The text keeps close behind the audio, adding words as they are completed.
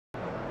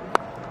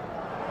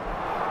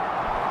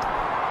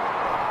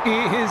He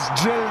has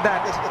drilled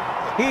that.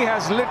 He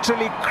has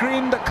literally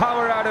creamed the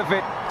cover out of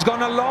it. It's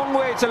gone a long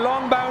way. It's a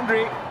long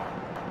boundary.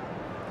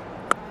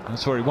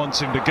 That's where he wants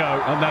him to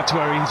go, and that's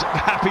where he's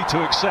happy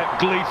to accept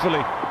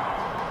gleefully.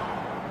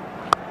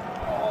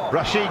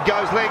 Rashid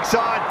goes leg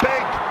side,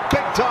 big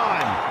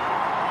time.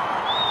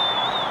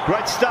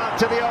 Great start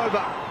to the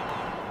over.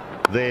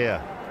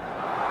 There.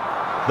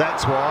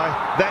 That's why.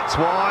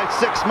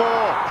 6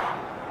 more.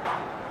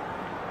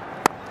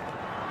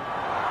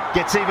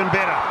 Gets even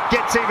better.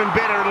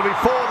 It'll be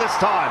 4 this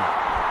time.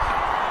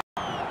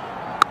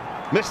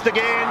 Missed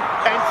again,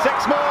 and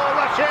 6 more.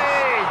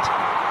 Rashid.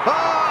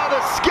 Oh,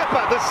 the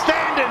skipper, the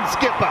stand-in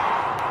skipper.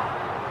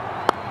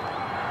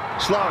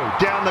 Slow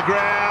down the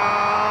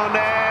ground,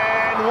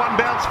 and 1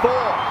 bounce 4.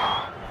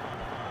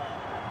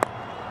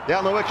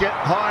 Down the wicket,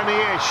 high in the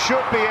air,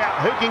 should be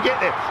out. Who can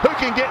get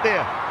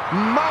there?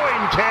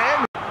 Moeen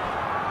can.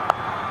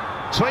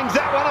 Swings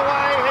that one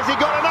away. Has he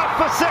got enough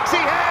for 6? He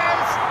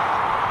has.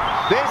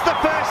 There's the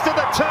first of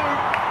the 2.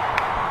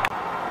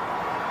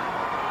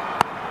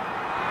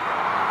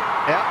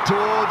 Out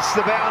towards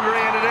the boundary,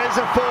 and it is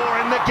a 4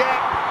 in the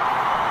gap.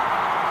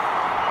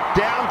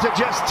 Down to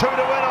just 2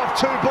 to win off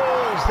 2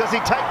 balls. Does he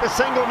take the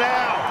single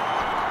now?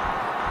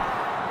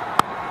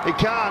 He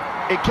can't.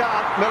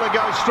 Miller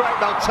goes straight.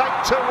 They'll take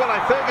 2, will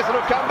they? Ferguson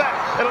will come back.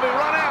 It'll be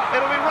run out.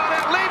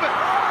 Leave it.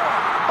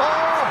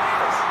 Oh,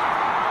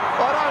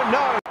 I don't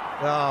know.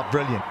 Oh,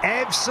 brilliant.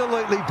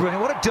 Absolutely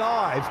brilliant. What a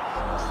dive.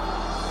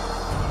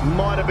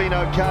 Might have been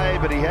okay,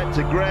 but he had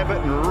to grab it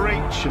and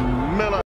reach, and Miller